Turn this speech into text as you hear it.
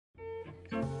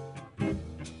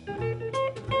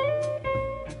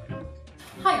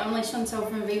I'm Leigh-Chantelle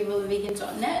from Viva la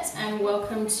Vegan.net and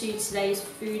welcome to today's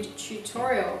food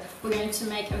tutorial. We're going to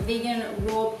make a vegan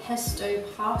raw pesto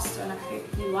pasta and I hope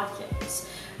you like it.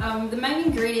 The main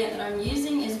ingredient that I'm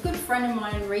using is a good friend of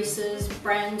mine, Reese's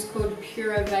brand called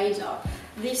Raw Vegan.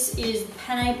 This is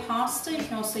penne pasta. You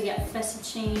can also get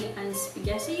fettuccine and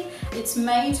spaghetti. It's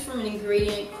made from an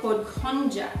ingredient called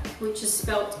konjac, which is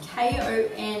spelled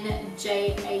K-O-N-J-A-C.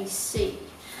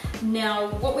 Now,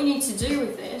 what we need to do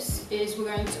with this is we're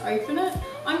going to open it.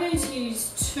 I'm going to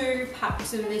use 2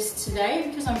 packs of this today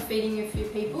because I'm feeding a few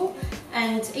people,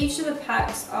 and each of the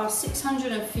packs are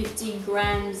 650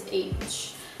 grams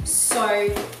each. So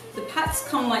the packs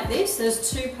come like this.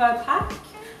 There's 2 per pack.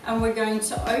 And we're going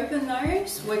to open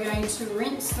those, we're going to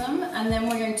rinse them, and then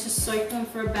we're going to soak them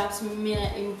for about a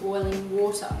minute in boiling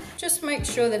water. Just make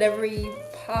sure that every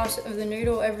part of the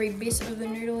noodle, every bit of the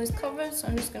noodle is covered. So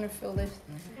I'm just going to fill this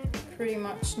pretty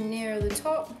much near the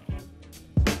top.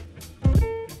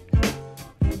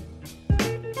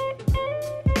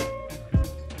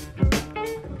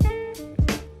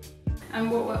 And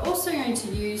what we're also going to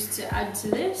use to add to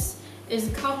this is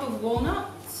a cup of walnuts.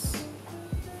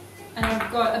 And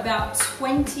I've got about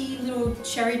 20 little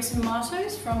cherry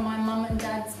tomatoes from my mum and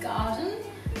dad's garden.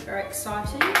 Very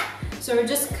exciting. So we're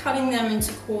just cutting them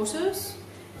into quarters,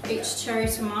 each cherry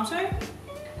tomato.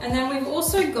 And then we've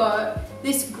also got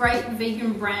this great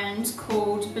vegan brand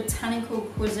called Botanical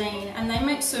Cuisine, and they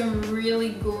make some really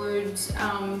good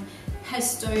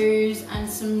pestos and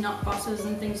some nut butters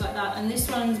and things like that. And this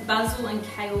one's basil and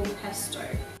kale pesto.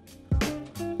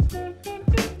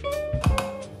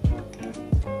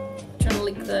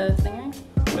 The thing?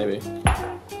 Maybe.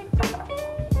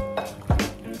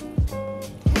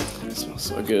 It smells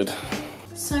so good.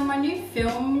 So my new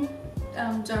film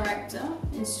director,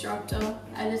 instructor,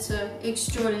 editor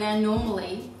extraordinaire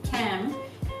normally, Cam,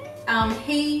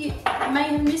 he may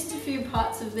have missed a few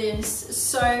parts of this.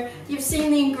 So you've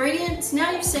seen the ingredients,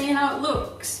 now you've seen how it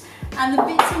looks. And the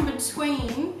bits in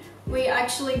between, we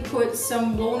actually put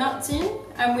some walnuts in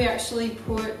and we actually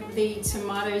put the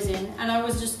tomatoes in. And I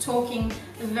was just talking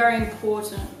very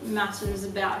important matters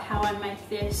about how I make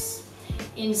this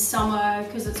in summer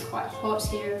because it's quite hot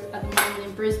here at the moment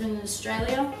in Brisbane, in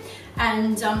Australia.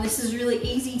 And this is really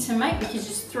easy to make because you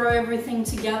just throw everything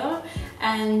together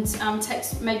and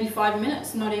takes maybe 5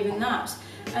 minutes, not even that.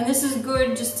 And this is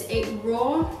good just to eat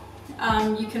raw.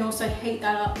 You can also heat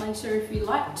that up later if you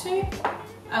like to.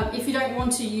 If you don't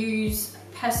want to use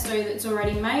pesto that's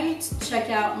already made, check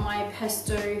out my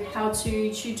pesto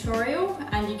how-to tutorial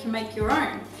and you can make your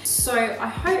own. So I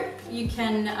hope you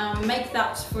can make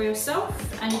that for yourself,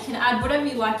 and you can add whatever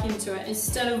you like into it.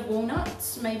 Instead of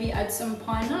walnuts, maybe add some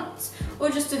pine nuts or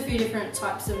just a few different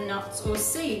types of nuts or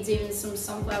seeds. Even some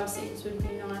sunflower seeds would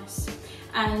be nice.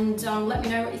 And let me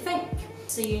know what you think.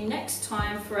 See you next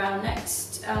time for our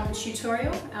next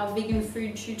tutorial, our vegan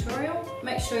food tutorial.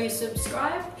 Make sure you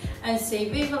subscribe and see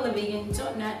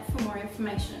vivalavegan.net for more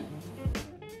information.